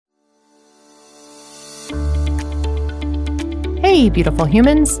Hey, beautiful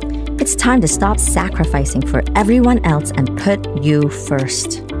humans. It's time to stop sacrificing for everyone else and put you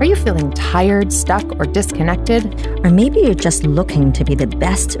first. Are you feeling tired, stuck, or disconnected? Or maybe you're just looking to be the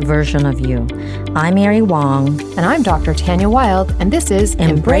best version of you. I'm Mary Wong. And I'm Dr. Tanya Wild, and this is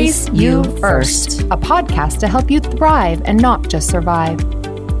Embrace You First, a podcast to help you thrive and not just survive.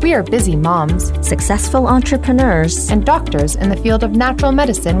 We are busy moms, successful entrepreneurs, and doctors in the field of natural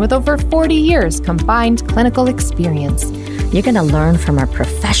medicine with over 40 years combined clinical experience. You're going to learn from our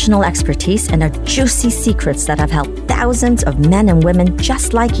professional expertise and our juicy secrets that have helped thousands of men and women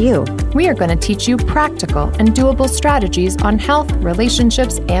just like you. We are going to teach you practical and doable strategies on health,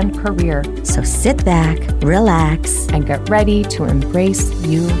 relationships, and career. So sit back, relax, and get ready to embrace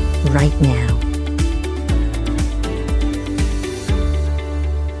you right now.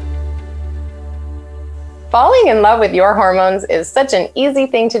 Falling in love with your hormones is such an easy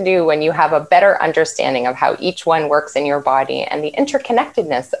thing to do when you have a better understanding of how each one works in your body and the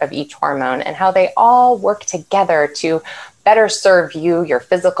interconnectedness of each hormone and how they all work together to better serve you, your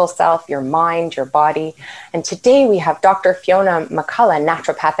physical self, your mind, your body. And today we have Dr. Fiona McCullough,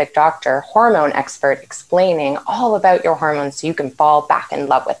 naturopathic doctor, hormone expert, explaining all about your hormones so you can fall back in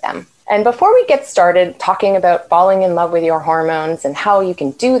love with them. And before we get started talking about falling in love with your hormones and how you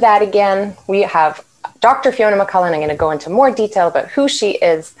can do that again, we have Dr. Fiona McCullough, and I'm going to go into more detail about who she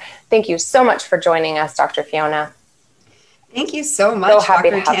is. Thank you so much for joining us, Dr. Fiona. Thank you so much,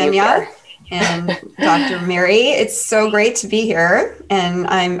 Dr. Tanya and Dr. Mary. It's so great to be here, and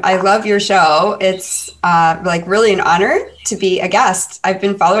I love your show. It's really an honor to be a guest. I've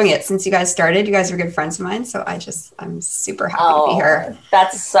been following it since you guys started. You guys are good friends of mine, so I'm super happy to be here.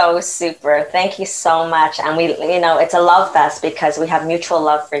 That's so super. Thank you so much. And it's a love fest because we have mutual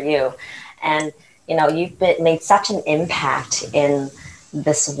love for you, and you've made such an impact in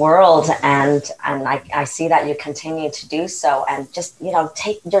this world, and I see that you continue to do so. And just,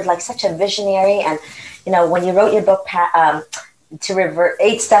 you're like such a visionary. And, when you wrote your book,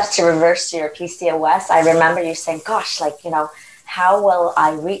 8 Steps to Reverse Your PCOS, I remember you saying, gosh, how will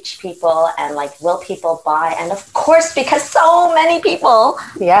I reach people and will people buy? And of course, because so many people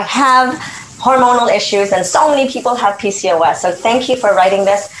have hormonal issues and so many people have PCOS. So thank you for writing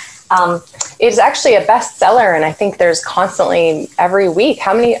this. It's actually a bestseller, and I think there's constantly every week.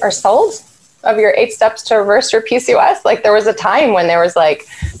 How many are sold of your 8 Steps to Reverse Your PCOS? There was a time when there was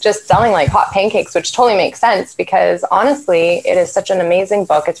just selling like hot pancakes, which totally makes sense because honestly, it is such an amazing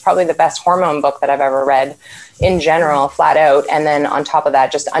book. It's probably the best hormone book that I've ever read in general, flat out. And then on top of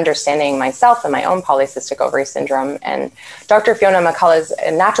that, just understanding myself and my own polycystic ovary syndrome. And Dr. Fiona McCullough is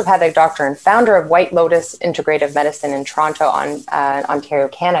a naturopathic doctor and founder of White Lotus Integrative Medicine in Toronto, Ontario,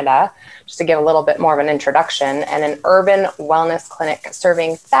 Canada, just to give a little bit more of an introduction, and an urban wellness clinic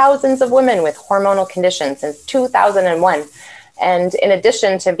serving thousands of women with hormonal conditions since 2001. And in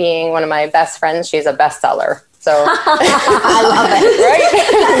addition to being one of my best friends, she's a bestseller. So I love it.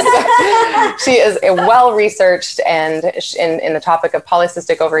 Right? So she is a well-researched and in the topic of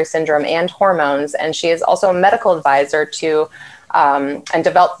polycystic ovary syndrome and hormones. And she is also a medical advisor to and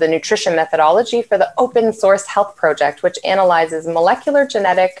developed the nutrition methodology for the Open Source Health Project, which analyzes molecular,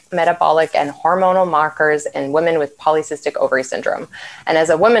 genetic, metabolic, and hormonal markers in women with polycystic ovary syndrome. And as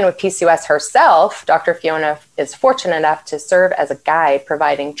a woman with PCOS herself, Dr. Fiona is fortunate enough to serve as a guide,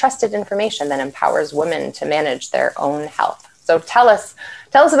 providing trusted information that empowers women to manage their own health. So tell us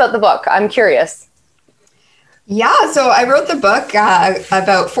about the book. I'm curious. Yeah, so I wrote the book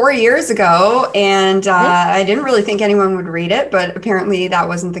about 4 years ago, and I didn't really think anyone would read it, but apparently that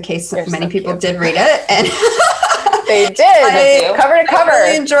wasn't the case. Many people did read it, and they did. Cover to cover. I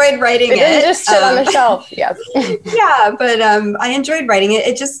really enjoyed writing it. It didn't just sit on the shelf. Yes. Yeah, but I enjoyed writing it.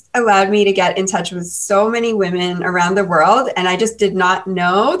 It just allowed me to get in touch with so many women around the world, and I just did not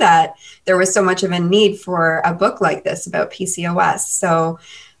know that there was so much of a need for a book like this about PCOS. So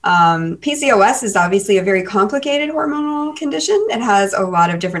PCOS is obviously a very complicated hormonal condition. It has a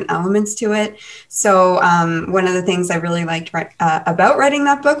lot of different elements to it. So one of the things I really liked about writing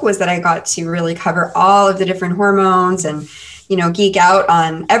that book was that I got to really cover all of the different hormones and, geek out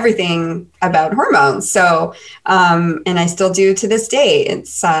on everything about hormones. So, and I still do to this day.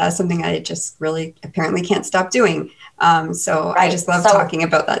 It's something I just really apparently can't stop doing. So I just love talking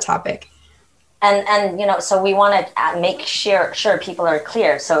about that topic. And so we want to make sure people are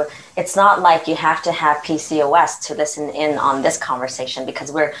clear. So it's not like you have to have PCOS to listen in on this conversation,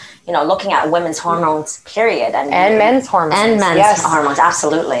 because we're, looking at women's hormones, period. And men's hormones. And men's hormones,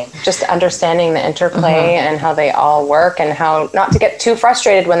 absolutely. Just understanding the interplay and how they all work, and how not to get too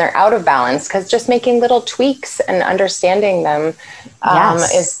frustrated when they're out of balance, because just making little tweaks and understanding them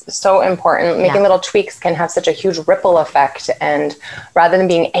is so important. Making little tweaks can have such a huge ripple effect. And rather than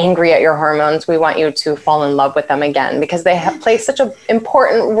being angry at your hormones, we want you to fall in love with them again, because they play such an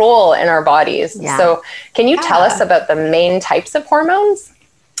important role in our bodies. Yeah. So can you tell us about the main types of hormones?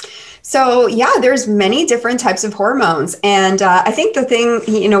 So there's many different types of hormones. And I think the thing,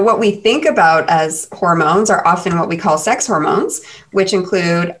 what we think about as hormones are often what we call sex hormones, which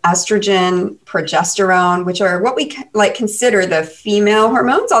include estrogen, progesterone, which are what we consider the female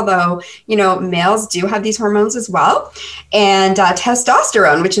hormones, although, males do have these hormones as well. And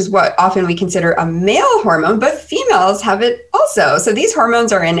testosterone, which is what often we consider a male hormone, but females have it also. So these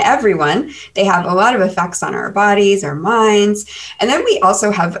hormones are in everyone. They have a lot of effects on our bodies, our minds. And then we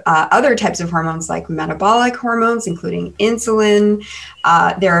also have other types of hormones like metabolic hormones, including insulin.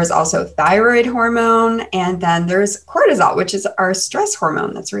 There's also thyroid hormone. And then there's cortisol, which is our stress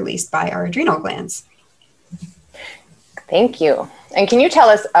hormone that's released by our adrenal glands. Thank you. And can you tell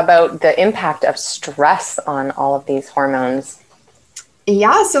us about the impact of stress on all of these hormones?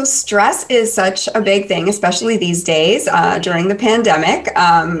 Yeah, so stress is such a big thing, especially these days during the pandemic.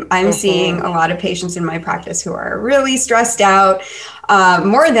 I'm seeing a lot of patients in my practice who are really stressed out,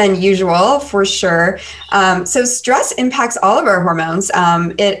 more than usual, for sure. So stress impacts all of our hormones.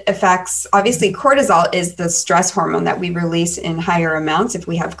 It affects, obviously, cortisol is the stress hormone that we release in higher amounts if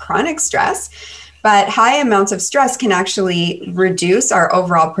we have chronic stress. But high amounts of stress can actually reduce our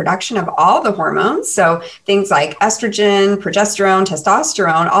overall production of all the hormones. So things like estrogen, progesterone,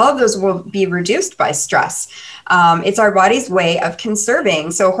 testosterone, all of those will be reduced by stress. It's our body's way of conserving.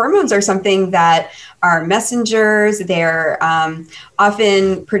 So hormones are something that are messengers. They're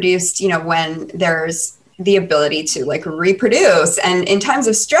often produced, when there's the ability to reproduce. And in times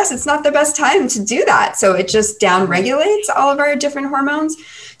of stress, it's not the best time to do that. So it just downregulates all of our different hormones.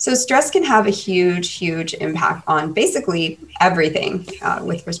 So stress can have a huge, huge impact on basically everything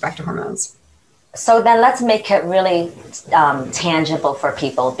with respect to hormones. So then let's make it really tangible for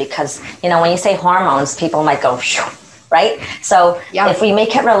people, because, when you say hormones, people might go, shoo, right? So if we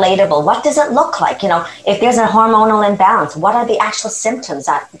make it relatable, what does it look like? If there's a hormonal imbalance, what are the actual symptoms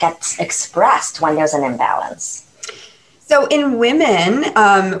that get expressed when there's an imbalance? So in women,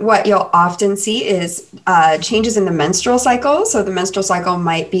 what you'll often see is changes in the menstrual cycle. So the menstrual cycle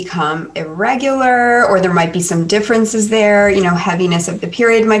might become irregular, or there might be some differences there. Heaviness of the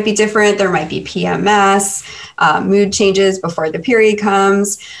period might be different. There might be PMS, mood changes before the period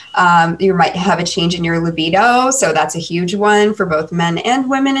comes. You might have a change in your libido. So that's a huge one for both men and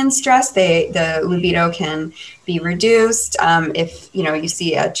women in stress. The libido can be reduced. If you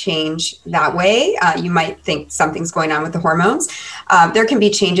see a change that way, you might think something's going on with the hormones. There can be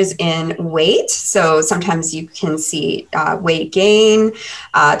changes in weight. So sometimes you can see weight gain.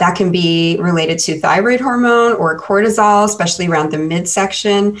 That can be related to thyroid hormone or cortisol, especially around the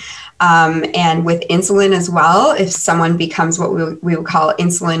midsection. And with insulin as well, if someone becomes what we would call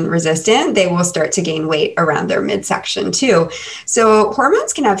insulin resistant, they will start to gain weight around their midsection too. So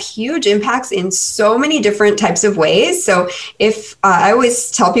hormones can have huge impacts in so many different types of ways. So if I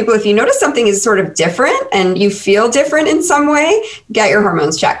always tell people, if you notice something is sort of different and you feel different in some way, get your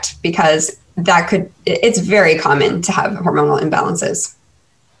hormones checked, because it's very common to have hormonal imbalances.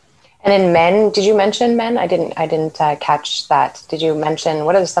 And in men, did you mention men? I didn't catch that. Did you mention,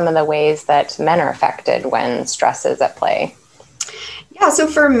 what are some of the ways that men are affected when stress is at play? Yeah, so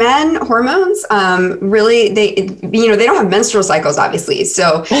for men, hormones, really, they don't have menstrual cycles, obviously.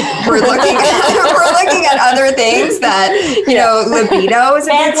 So we're looking at other things that, libido is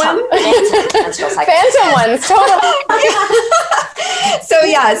a big one. Phantom ones, totally.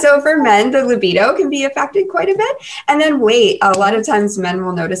 So for men, the libido can be affected quite a bit. And then weight, a lot of times men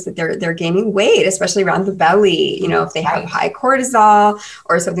will notice that they're gaining weight, especially around the belly, if they have high cortisol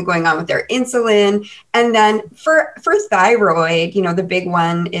or something going on with their insulin. And then for thyroid, the big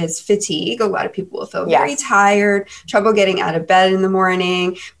one is fatigue. A lot of people will feel very tired, trouble getting out of bed in the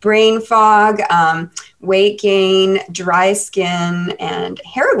morning, brain fog, weight gain, dry skin, and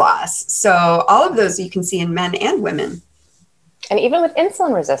hair loss. So all of those you can see in men and women. And even with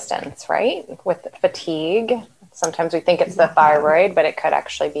insulin resistance, right? With fatigue, sometimes we think it's the thyroid, but it could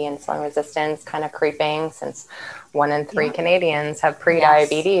actually be insulin resistance kind of creeping, since 1 in 3 Canadians have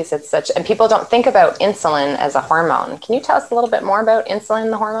prediabetes. Yes. And people don't think about insulin as a hormone. Can you tell us a little bit more about insulin,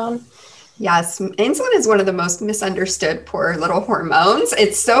 the hormone? Yes, insulin is one of the most misunderstood poor little hormones.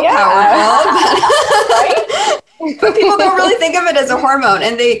 It's so powerful. Right? But people don't really think of it as a hormone,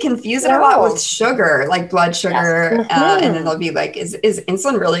 and they confuse it a lot with sugar, like blood sugar. Yes. And then they'll be like, is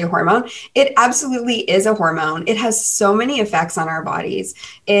insulin really a hormone? It absolutely is a hormone. It has so many effects on our bodies.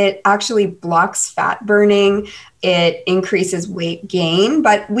 It actually blocks fat burning. It increases weight gain,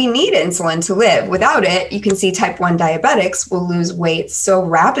 but we need insulin to live. Without it, you can see type 1 diabetics will lose weight so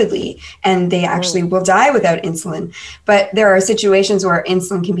rapidly, and they actually will die without insulin. But there are situations where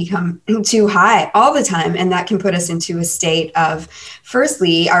insulin can become too high all the time, and that can put us into a state of,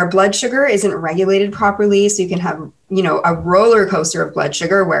 firstly, our blood sugar isn't regulated properly. So you can have, a roller coaster of blood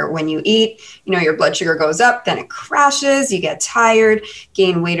sugar where when you eat, your blood sugar goes up, then it crashes, you get tired,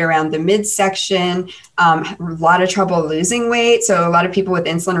 gain weight around the midsection, a lot of trouble losing weight. So a lot of people with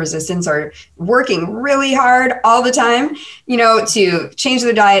insulin resistance are working really hard all the time, to change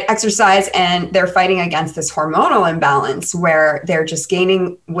their diet, exercise, and they're fighting against this hormonal imbalance where they're just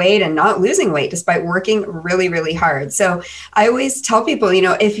gaining weight and not losing weight despite working really, really hard. So I always tell people,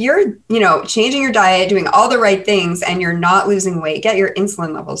 if you're, changing your diet, doing all the right things, and you're not losing weight, get your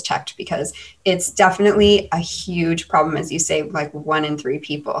insulin levels checked, because it's definitely a huge problem. As you say, like 1 in 3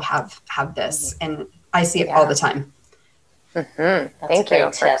 people have this, and I see it all the time. Thank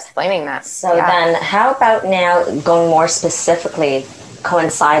you for explaining that. So then how about now going more specifically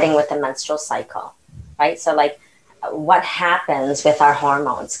coinciding with the menstrual cycle, right? So like what happens with our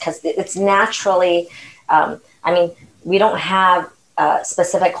hormones? Because it's naturally, we don't have a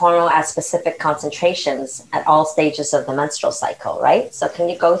specific hormone at specific concentrations at all stages of the menstrual cycle, right? So can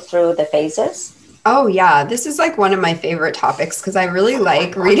you go through the phases? Oh, yeah. This is like one of my favorite topics because I really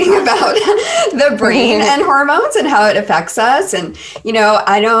like reading about the brain and hormones and how it affects us. And,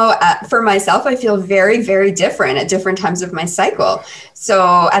 I know for myself, I feel very, very different at different times of my cycle.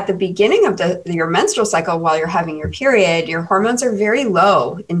 So at the beginning of your menstrual cycle, while you're having your period, your hormones are very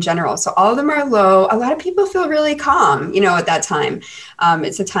low in general. So all of them are low. A lot of people feel really calm, at that time.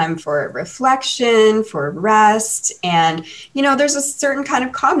 It's a time for reflection, for rest. And, there's a certain kind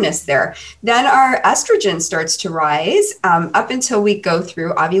of calmness there. Then our estrogen starts to rise up until we go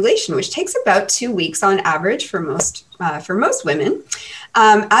through ovulation, which takes about 2 weeks on average for most women.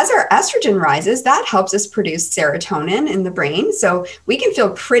 As our estrogen rises, that helps us produce serotonin in the brain. So we can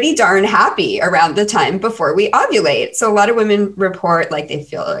feel pretty darn happy around the time before we ovulate. So a lot of women report like they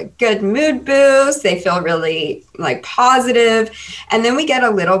feel a good mood boost. They feel really like positive. And then we get a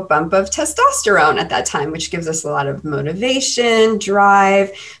little bump of testosterone at that time, which gives us a lot of motivation,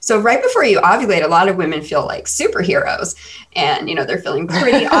 drive. So right before you ovulate, a lot of women feel like superheroes. And, they're feeling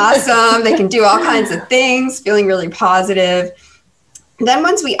pretty awesome. They can do all kinds of things, feeling really positive. Then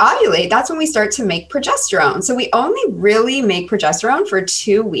once we ovulate, that's when we start to make progesterone. So we only really make progesterone for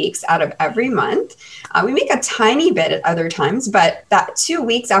 2 weeks out of every month. We make a tiny bit at other times, but that 2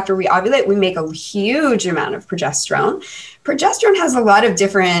 weeks after we ovulate, we make a huge amount of progesterone. Progesterone has a lot of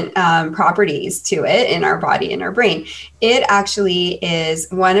different properties to it in our body, in our brain. It actually is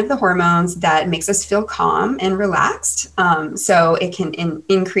one of the hormones that makes us feel calm and relaxed. So it can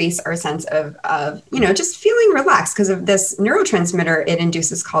increase our sense of just feeling relaxed because of this neurotransmitter it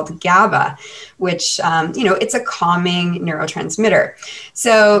induces called GABA, which, it's a calming neurotransmitter.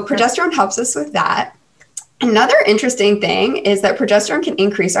 So progesterone helps us with that. Another interesting thing is that progesterone can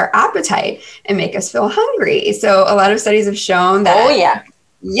increase our appetite and make us feel hungry. So a lot of studies have shown that. Oh, yeah.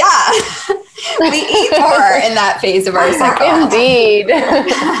 Yeah. We eat more in that phase of our cycle. Indeed.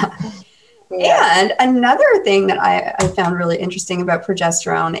 And another thing that I found really interesting about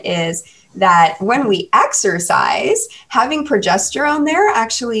progesterone is that when we exercise, having progesterone there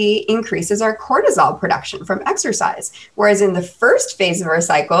actually increases our cortisol production from exercise. Whereas in the first phase of our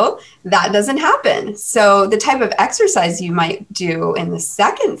cycle, that doesn't happen. So the type of exercise you might do in the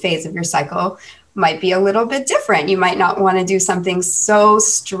second phase of your cycle might be a little bit different. You might not want to do something so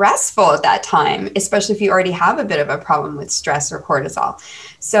stressful at that time, especially if you already have a bit of a problem with stress or cortisol.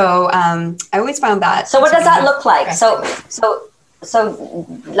 So I always found that. So what does that look like? So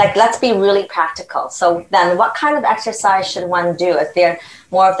like, let's be really practical. So then what kind of exercise should one do if they're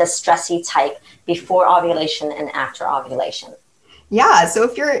more of the stressy type before ovulation and after ovulation? Yeah. So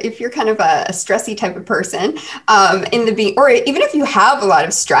if you're kind of a stressy type of person, or even if you have a lot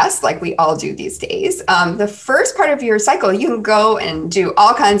of stress, like we all do these days, the first part of your cycle, you can go and do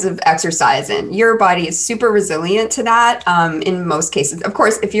all kinds of exercise, and your body is super resilient to that. In most cases, of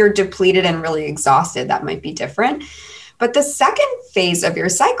course, if you're depleted and really exhausted, that might be different. But the second phase of your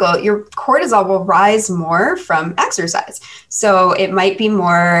cycle, your cortisol will rise more from exercise. So it might be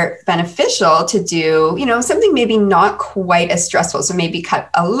more beneficial to do, something maybe not quite as stressful. So maybe cut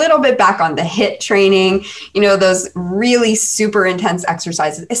a little bit back on the HIIT training, those really super intense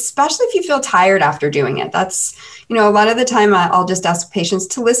exercises, especially if you feel tired after doing it. That's, a lot of the time I'll just ask patients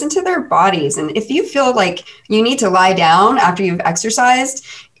to listen to their bodies. And if you feel like you need to lie down after you've exercised,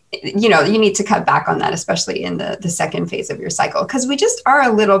 you need to cut back on that, especially in the second phase of your cycle, because we just are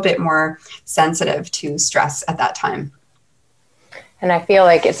a little bit more sensitive to stress at that time. And I feel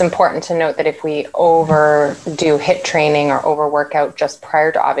like it's important to note that if we overdo HIIT training or overwork out just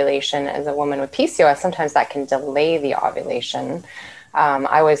prior to ovulation as a woman with PCOS, sometimes that can delay the ovulation.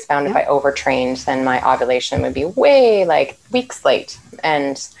 I always found if I overtrained, then my ovulation would be way weeks late.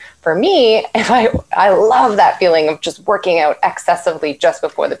 And for me, I love that feeling of just working out excessively just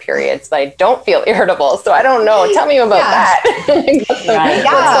before the periods, but I don't feel irritable. So I don't know. Tell me about that. What's going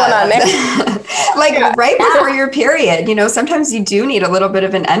on there? Right before your period, sometimes you do need a little bit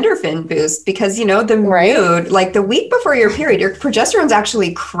of an endorphin boost because, the mood, the week before your period, your progesterone's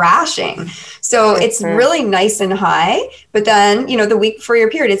actually crashing. So it's really nice and high, but then, the week before your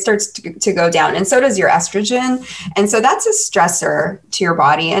period, it starts to go down. And so does your estrogen. And so that's a stressor to your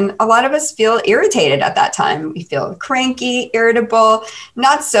body. And a lot of us feel irritated at that time. We feel cranky, irritable,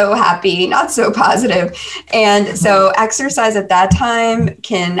 not so happy, not so positive. And so exercise at that time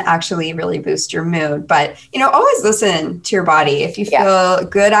can actually really boost your mood. But, always listen to your body. If you feel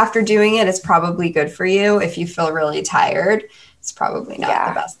good after doing it, it's probably good for you. If you feel really tired, it's probably not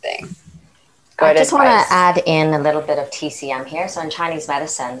the best thing. I just want to add in a little bit of TCM here. So in Chinese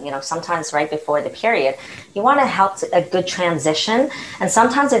medicine, sometimes right before the period, you want to help a good transition. And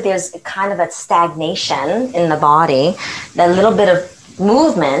sometimes if there's kind of a stagnation in the body, that little bit of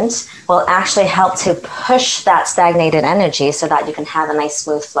movement will actually help to push that stagnated energy so that you can have a nice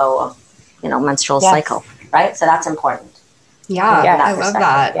smooth flow of, menstrual cycle, right? So that's important. Yeah, I love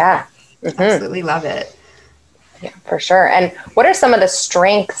that. Yeah. Absolutely love it. Yeah, for sure. And what are some of the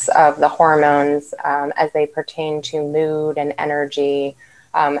strengths of the hormones as they pertain to mood and energy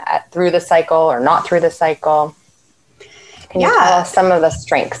through the cycle or not through the cycle? Can you tell us some of the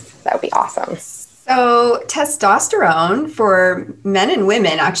strengths? That would be awesome. So testosterone for men and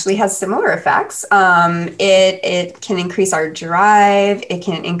women actually has similar effects. It can increase our drive. It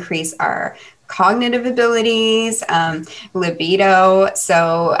can increase our cognitive abilities, libido.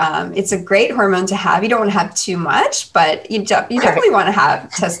 So it's a great hormone to have. You don't want to have too much, but you definitely want to have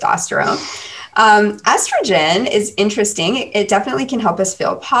testosterone. Estrogen is interesting. It definitely can help us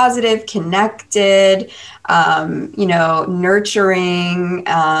feel positive, connected, nurturing.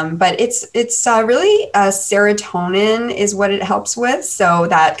 But it's really serotonin is what it helps with. So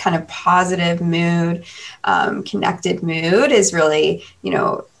that kind of positive mood, connected mood is really,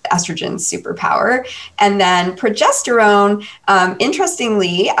 estrogen's superpower. And then progesterone,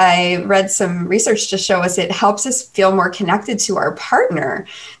 interestingly, I read some research to show us it helps us feel more connected to our partner.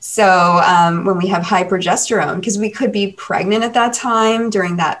 So when we have high progesterone, because we could be pregnant at that time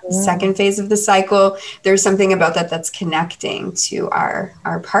during that second phase of the cycle, there's something about that that's connecting to our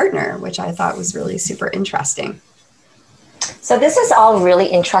partner, which I thought was really super interesting. So this is all really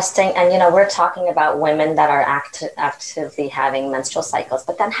interesting. And, we're talking about women that are actively having menstrual cycles.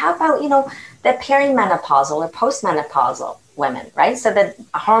 But then how about, the perimenopausal or postmenopausal women, right? So the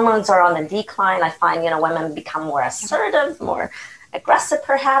hormones are on the decline. I find, women become more assertive, more aggressive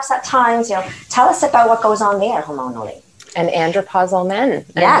perhaps at times. Tell us about what goes on there hormonally. And andropausal men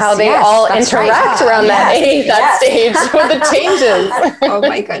and how they all interact around that age, that stage with the changes. Oh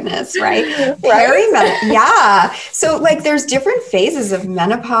my goodness, right? So there's different phases of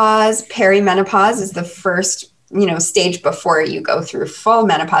menopause. Perimenopause is the first stage before you go through full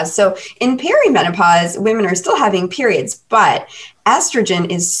menopause. So in perimenopause, women are still having periods, but estrogen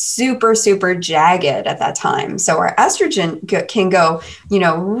is super, super jagged at that time. So our estrogen can go,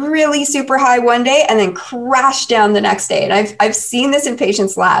 really super high one day and then crash down the next day. And I've seen this in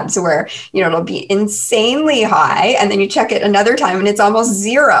patients' labs where, it'll be insanely high and then you check it another time and it's almost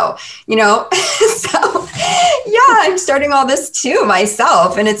zero, So I'm starting all this too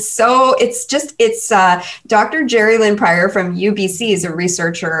myself. And it's Dr. Jerry Lynn Pryor from UBC is a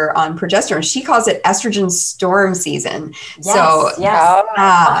researcher on progesterone. She calls it estrogen storm season. Yes,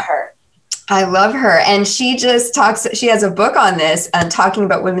 I love her. I love her. And she has a book on this and talking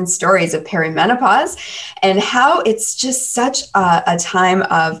about women's stories of perimenopause and how it's just such a time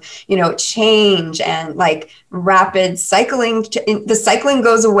of, change and like rapid cycling. The cycling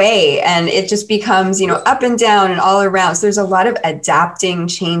goes away and it just becomes, up and down and all around. So there's a lot of adapting,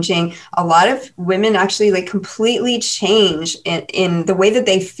 changing. A lot of women actually like completely change in the way that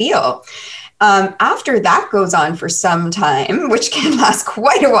they feel. After that goes on for some time, which can last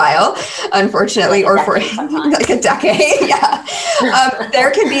quite a while, unfortunately, or for like a decade. Yeah.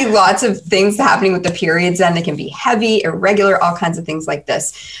 There can be lots of things happening with the periods and they can be heavy, irregular, all kinds of things like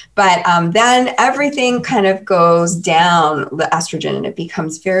this. But then everything kind of goes down, the estrogen, and it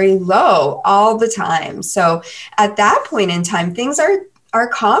becomes very low all the time. So at that point in time, things are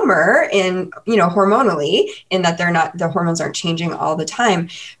calmer in, hormonally, in that the hormones aren't changing all the time,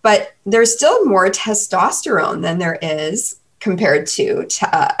 but there's still more testosterone than there is compared to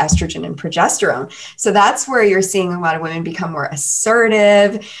estrogen and progesterone. So that's where you're seeing a lot of women become more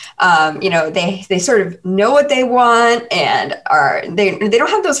assertive. They sort of know what they want and they don't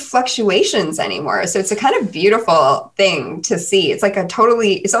have those fluctuations anymore. So it's a kind of beautiful thing to see. It's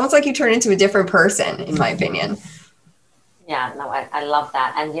it's almost like you turn into a different person, in my opinion. Yeah, no, I love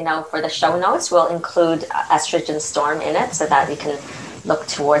that. And, for the show notes, we'll include Estrogen Storm in it so that you can look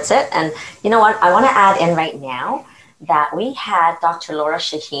towards it. And you know what? I want to add in right now that we had Dr. Laura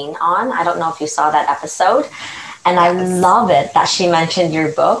Shaheen on. I don't know if you saw that episode. And I love it that she mentioned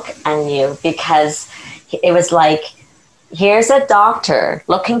your book and you, because it was like, here's a doctor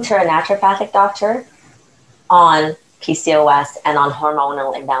looking to a naturopathic doctor on PCOS and on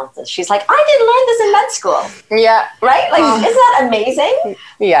hormonal imbalances. She's like, I didn't learn this in med school. Yeah. Right? Like, isn't that amazing?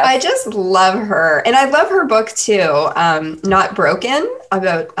 Yeah. I just love her. And I love her book too, Not Broken,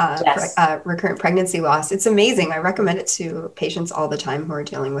 about recurrent pregnancy loss. It's amazing. I recommend it to patients all the time who are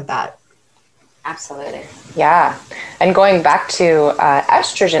dealing with that. Absolutely. Yeah. And going back to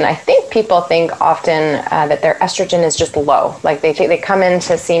estrogen, I think people think often that their estrogen is just low. Like they come in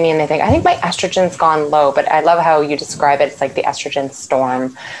to see me and they think, I think my estrogen's gone low. But I love how you describe it. It's like the estrogen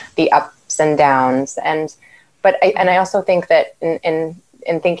storm, the ups and downs. But I also think that in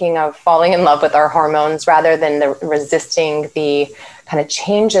thinking of falling in love with our hormones rather than resisting the kind of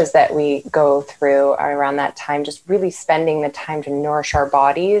changes that we go through around that time, just really spending the time to nourish our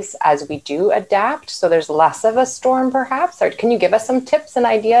bodies as we do adapt. So there's less of a storm perhaps. Or can you give us some tips and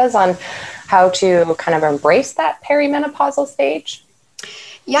ideas on how to kind of embrace that perimenopausal stage?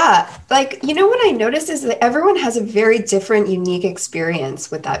 Yeah, what I noticed is that everyone has a very different, unique experience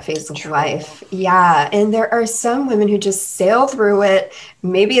with that phase of life. Yeah, and there are some women who just sail through it.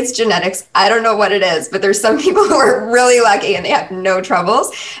 Maybe it's genetics. I don't know what it is, but there's some people who are really lucky and they have no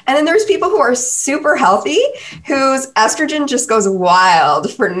troubles. And then there's people who are super healthy, whose estrogen just goes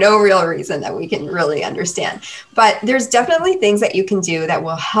wild for no real reason that we can really understand. But there's definitely things that you can do that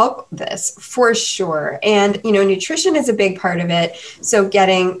will help this for sure. And, nutrition is a big part of it. So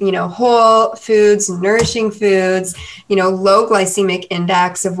getting, whole foods, nourishing foods, low glycemic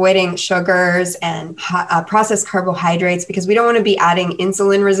index, avoiding sugars and processed carbohydrates, because we don't want to be adding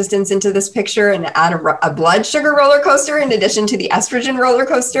insulin resistance into this picture and add a blood sugar roller coaster in addition to the estrogen roller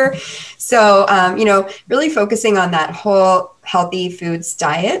coaster. So, really focusing on that whole healthy foods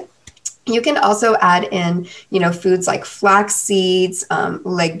diet. You can also add in, foods like flax seeds,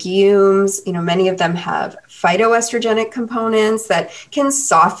 legumes. Many of them have phytoestrogenic components that can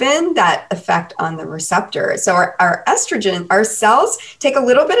soften that effect on the receptor. So our estrogen, our cells take a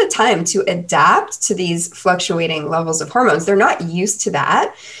little bit of time to adapt to these fluctuating levels of hormones. They're not used to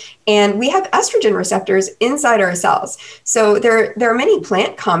that. And we have estrogen receptors inside our cells. So there are many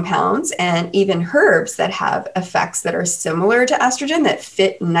plant compounds and even herbs that have effects that are similar to estrogen that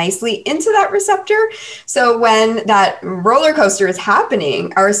fit nicely into that receptor. So when that roller coaster is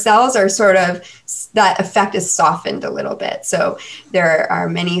happening, our cells are that effect is softened a little bit. So there are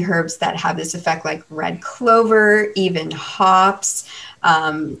many herbs that have this effect, like red clover, even hops.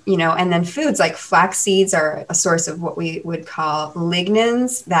 And then foods like flax seeds are a source of what we would call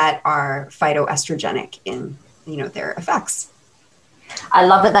lignans that are phytoestrogenic in, their effects. I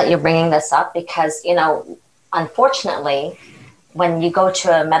love it that you're bringing this up because, unfortunately, when you go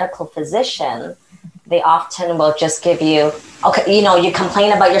to a medical physician, they often will just give you, you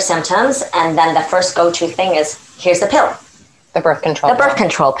complain about your symptoms and then the first go-to thing is, here's the pill. The birth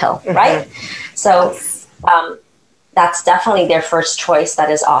control pill, right? Mm-hmm. So, that's definitely their first choice that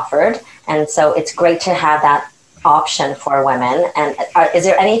is offered. And so it's great to have that option for women. And is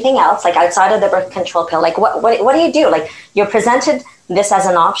there anything else, like outside of the birth control pill? Like what do you do? Like you're presented this as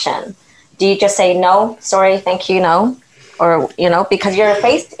an option. Do you just say, no, sorry, thank you, no? Or, because you're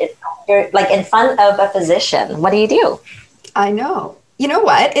faced you're like in front of a physician. What do you do? I know. You know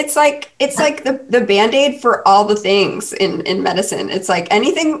what? It's like the Band-Aid for all the things in medicine. It's like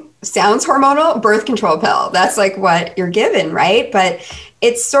anything sounds hormonal, birth control pill. That's like what you're given, right? But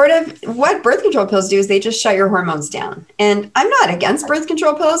it's sort of what birth control pills do is they just shut your hormones down. And I'm not against birth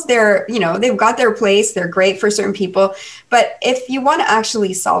control pills. They're, they've got their place. They're great for certain people. But if you want to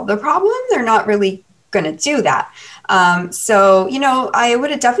actually solve the problem, they're not really going to do that. So, I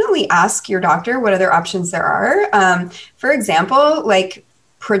would definitely ask your doctor what other options there are. For example, like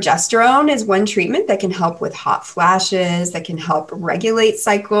progesterone is one treatment that can help with hot flashes, that can help regulate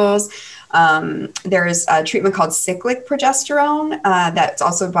cycles. There's a treatment called cyclic progesterone that's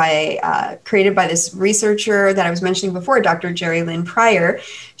also created by this researcher that I was mentioning before, Dr. Jerry Lynn Pryor.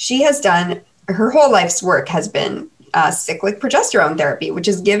 She has done, her whole life's work has been cyclic progesterone therapy, which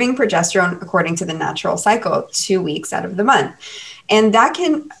is giving progesterone according to the natural cycle 2 weeks out of the month. And that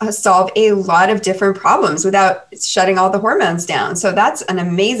can solve a lot of different problems without shutting all the hormones down. So that's an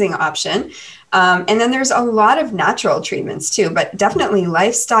amazing option. And then there's a lot of natural treatments too, but definitely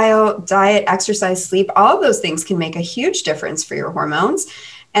lifestyle, diet, exercise, sleep, all of those things can make a huge difference for your hormones.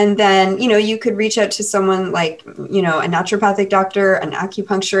 And then, you could reach out to someone like, a naturopathic doctor, an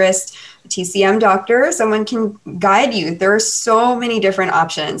acupuncturist, a TCM doctor. Someone can guide you. There are so many different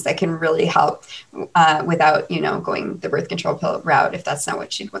options that can really help without, going the birth control pill route, if that's not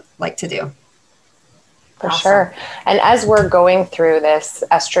what you'd like to do. For sure. And as we're going through this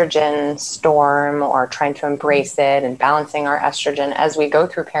estrogen storm or trying to embrace it and balancing our estrogen as we go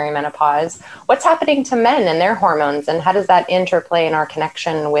through perimenopause, what's happening to men and their hormones, and how does that interplay in our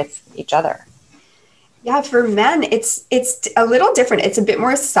connection with each other? Yeah, for men, it's a little different. It's a bit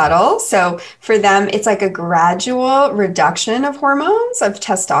more subtle. So for them, it's like a gradual reduction of hormones, of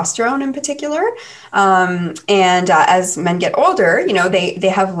testosterone in particular. As men get older, they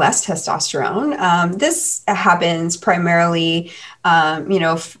have less testosterone. This happens primarily,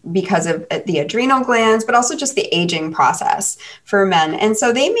 because of the adrenal glands, but also just the aging process for men. And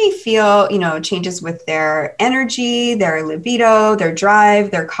so they may feel, changes with their energy, their libido, their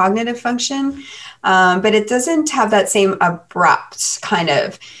drive, their cognitive function. But it doesn't have that same abrupt kind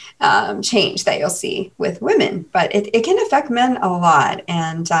of change that you'll see with women, but it can affect men a lot.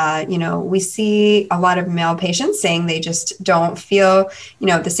 And, we see a lot of male patients saying they just don't feel,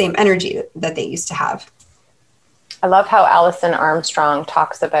 the same energy that they used to have. I love how Alison Armstrong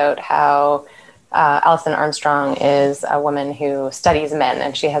talks about how Alison Armstrong is a woman who studies men,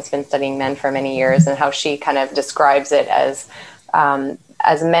 and she has been studying men for many years, and how she kind of describes it as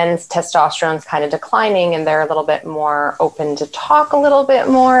men's testosterone's kind of declining and they're a little bit more open to talk a little bit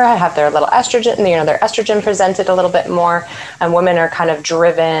more, have their little estrogen, their estrogen presented a little bit more, and women are kind of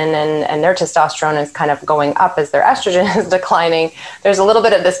driven and their testosterone is kind of going up as their estrogen is declining. There's a little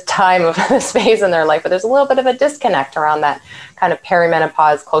bit of this time of this phase in their life, but there's a little bit of a disconnect around that kind of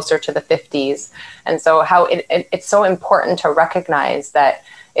perimenopause closer to the 50s. And so how it's so important to recognize that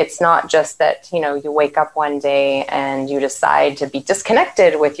it's not just that, you wake up one day and you decide to be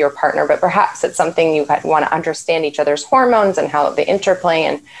disconnected with your partner, but perhaps it's something you want to understand each other's hormones and how they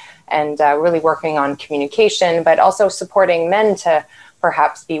interplay and really working on communication, but also supporting men to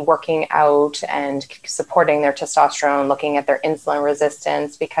perhaps be working out and supporting their testosterone, looking at their insulin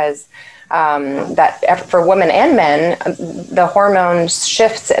resistance, because that for women and men, the hormone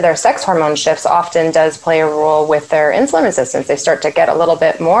shifts, their sex hormone shifts often does play a role with their insulin resistance. They start to get a little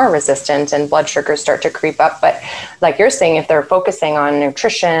bit more resistant and blood sugars start to creep up. But like you're saying, if they're focusing on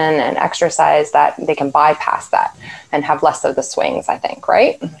nutrition and exercise, that they can bypass that and have less of the swings, I think,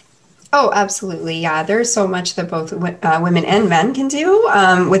 right? Oh, absolutely. Yeah. There's so much that both women and men can do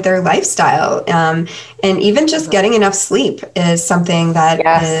with their lifestyle. And even just getting enough sleep is something that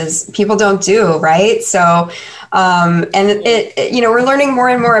people don't do. Right. So, we're learning more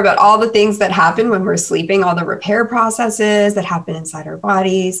and more about all the things that happen when we're sleeping, all the repair processes that happen inside our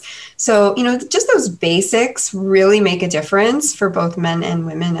bodies. So, just those basics really make a difference for both men and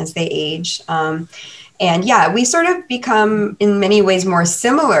women as they age. And we sort of become in many ways more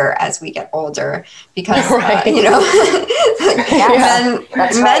similar as we get older because,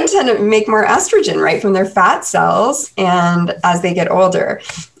 men tend to make more estrogen, right, from their fat cells and as they get older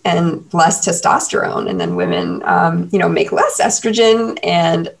and less testosterone. And then women, make less estrogen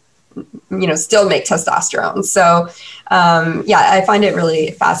and, still make testosterone. So, I find it really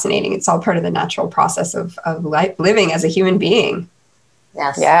fascinating. It's all part of the natural process of life, living as a human being.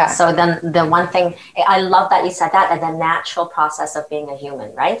 Yes. Yeah. So then the one thing, I love that you said that, and the natural process of being a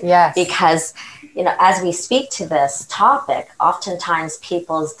human, right? Yes. Because, as we speak to this topic, oftentimes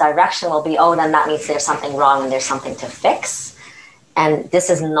people's direction will be, oh, then that means there's something wrong and there's something to fix. And this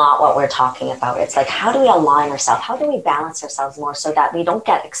is not what we're talking about. It's like, how do we align ourselves? How do we balance ourselves more so that we don't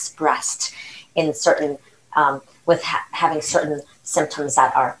get expressed in certain, with having certain symptoms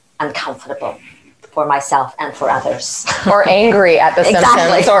that are uncomfortable for myself and for others. Or angry at the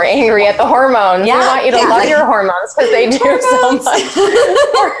symptoms, or angry at the hormones. We want you to love your hormones because they do so much.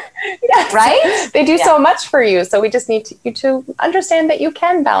 Yes. Right? They do so much for you. So we just need you to understand that you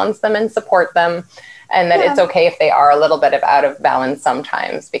can balance them and support them. And that it's okay if they are a little bit out of balance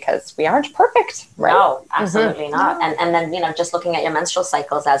sometimes, because we aren't perfect, right? No, absolutely not. And then, just looking at your menstrual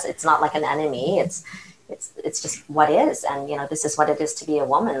cycles as it's not like an enemy. It's just what is. And, this is what it is to be a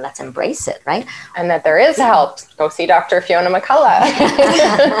woman. Let's embrace it, right? And that there is help. Go see Dr. Fiona McCullough.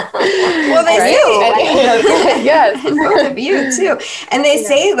 Well, they say. Yes. Both of you, too. And they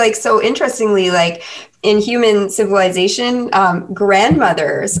say, like, so interestingly, like, in human civilization,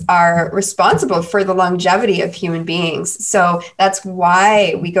 grandmothers are responsible for the longevity of human beings. So that's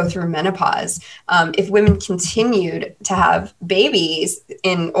why we go through menopause. If women continued to have babies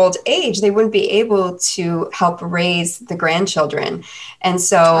in old age, they wouldn't be able to help raise the grandchildren. And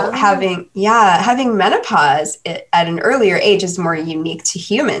so having menopause at an earlier age is more unique to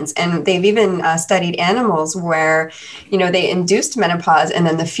humans. And they've even studied animals where, they induced menopause and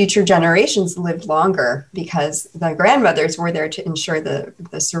then the future generations lived longer, because the grandmothers were there to ensure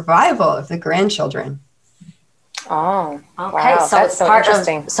the survival of the grandchildren. Oh, okay. Wow. So That's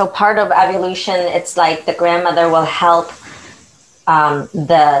it's part of evolution. It's like the grandmother will help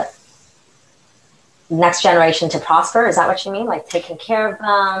the next generation to prosper. Is that what you mean? Like taking care of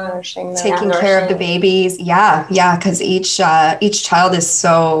them, taking care of the babies. Yeah. Because each child is,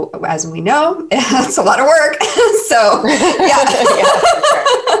 so, as we know, it's a lot of work. So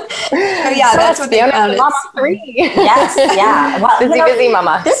that's what they found. Mama 3. Yes, yeah. Well, busy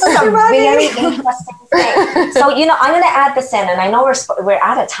mama. This is a very interesting thing. So, I'm going to add this in, and I know we're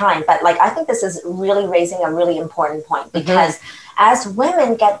out of time, but I think this is really raising a really important point, because as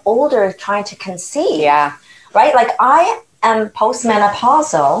women get older trying to conceive, right? Like, I am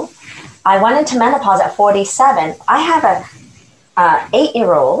postmenopausal. I went into menopause at 47. I have a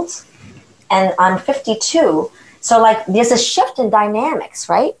 8-year-old, and I'm 52. So there's a shift in dynamics,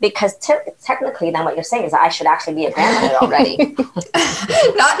 right? Because technically then what you're saying is that I should actually be a grandmother already.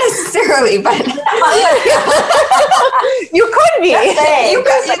 Not necessarily, but you could be. You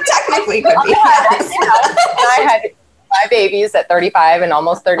technically could be. I had 5 babies at 35 and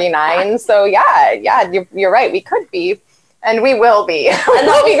almost 39. So you're right. We could be. And we will be. And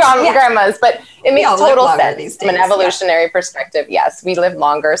we'll be grandmas, but it makes total sense from an evolutionary perspective. Yes, we live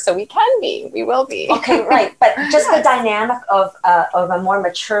longer, so we can be. We will be. Okay, right. But just the dynamic of a more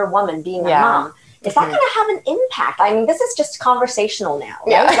mature woman being a mom, is that going to have an impact? I mean, this is just conversational now,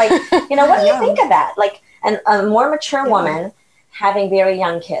 right? What do you think of that? And a more mature woman having very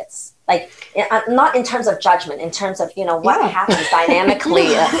young kids. Not in terms of judgment, in terms of, what happens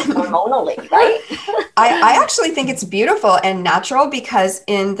dynamically, hormonally, right? I actually think it's beautiful and natural, because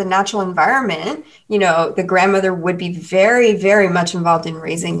in the natural environment, the grandmother would be very, very much involved in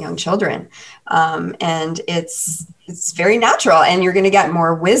raising young children. And it's very natural, and you're going to get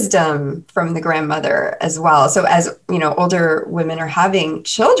more wisdom from the grandmother as well. So as, older women are having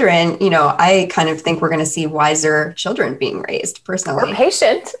children, I kind of think we're going to see wiser children being raised personally. More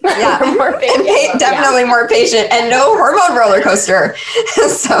patient. Yeah. More patient. Definitely more patient, and no hormone roller coaster.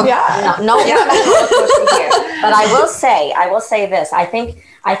 So no roller coaster here. But I will say this. I think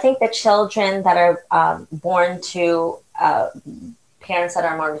the children that are born to parents that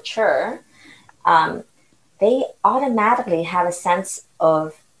are more mature, they automatically have a sense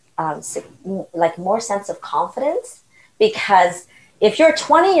of more sense of confidence, because if you're a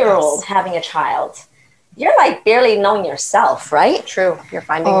 20-year-old having a child, you're barely knowing yourself, right? True. You're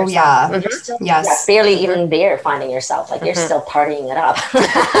finding yourself. Yeah. You're still barely even there finding yourself. You're still partying it up.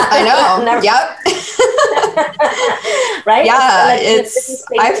 I know. Yep. Right? Yeah.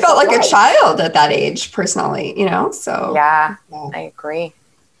 I felt like a child at that age personally, so. Yeah, I agree.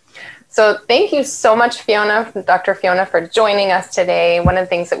 So thank you so much, Dr. Fiona, for joining us today. One of the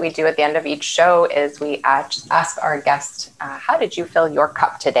things that we do at the end of each show is we ask our guest, how did you fill your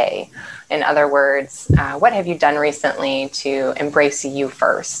cup today? In other words, what have you done recently to embrace you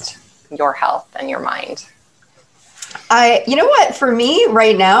first, your health and your mind? You know what, for me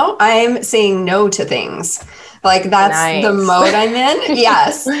right now, I'm saying no to things. That's the mode I'm in.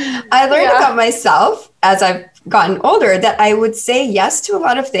 Yes. I learned about myself as I've gotten older that I would say yes to a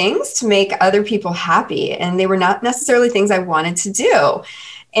lot of things to make other people happy. And they were not necessarily things I wanted to do.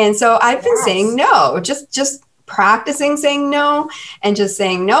 And so I've been saying no, just practicing saying no, and just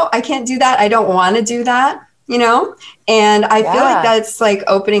saying, no, I can't do that. I don't want to do that. you know? And I feel Yeah. like that's like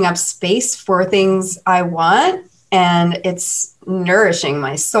opening up space for things I want. And it's nourishing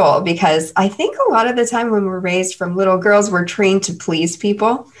my soul, because I think a lot of the time when we're raised from little girls, we're trained to please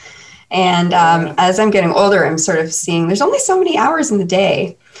people. And as I'm getting older, I'm sort of seeing there's only so many hours in the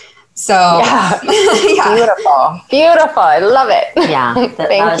day. So Yeah. Beautiful. I love it. Yeah,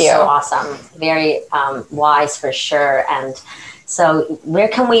 that is you. so awesome. Very wise for sure. And so where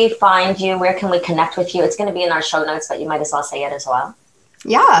can we find you? Where can we connect with you? It's going to be in our show notes, but you might as well say it as well.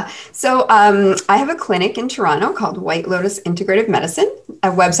 Yeah. So I have a clinic in Toronto called White Lotus Integrative Medicine.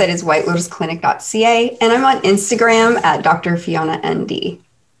 Our website is whitelotusclinic.ca. And I'm on Instagram at Dr. Fiona ND.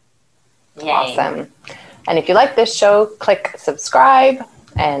 Yay. Awesome. And if you like this show, click subscribe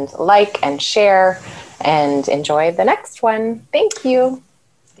and like and share and enjoy the next one. Thank you.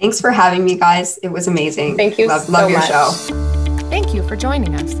 Thanks for having me, guys. It was amazing. Thank you Love so your much. show. Thank you for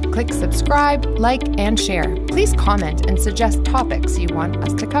joining us. Click subscribe, like, and share. Please comment and suggest topics you want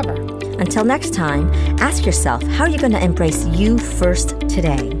us to cover. Until next time, ask yourself how you're going to embrace you first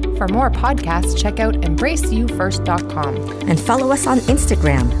today. For more podcasts, check out embraceyoufirst.com. And follow us on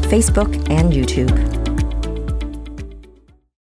Instagram, Facebook, and YouTube.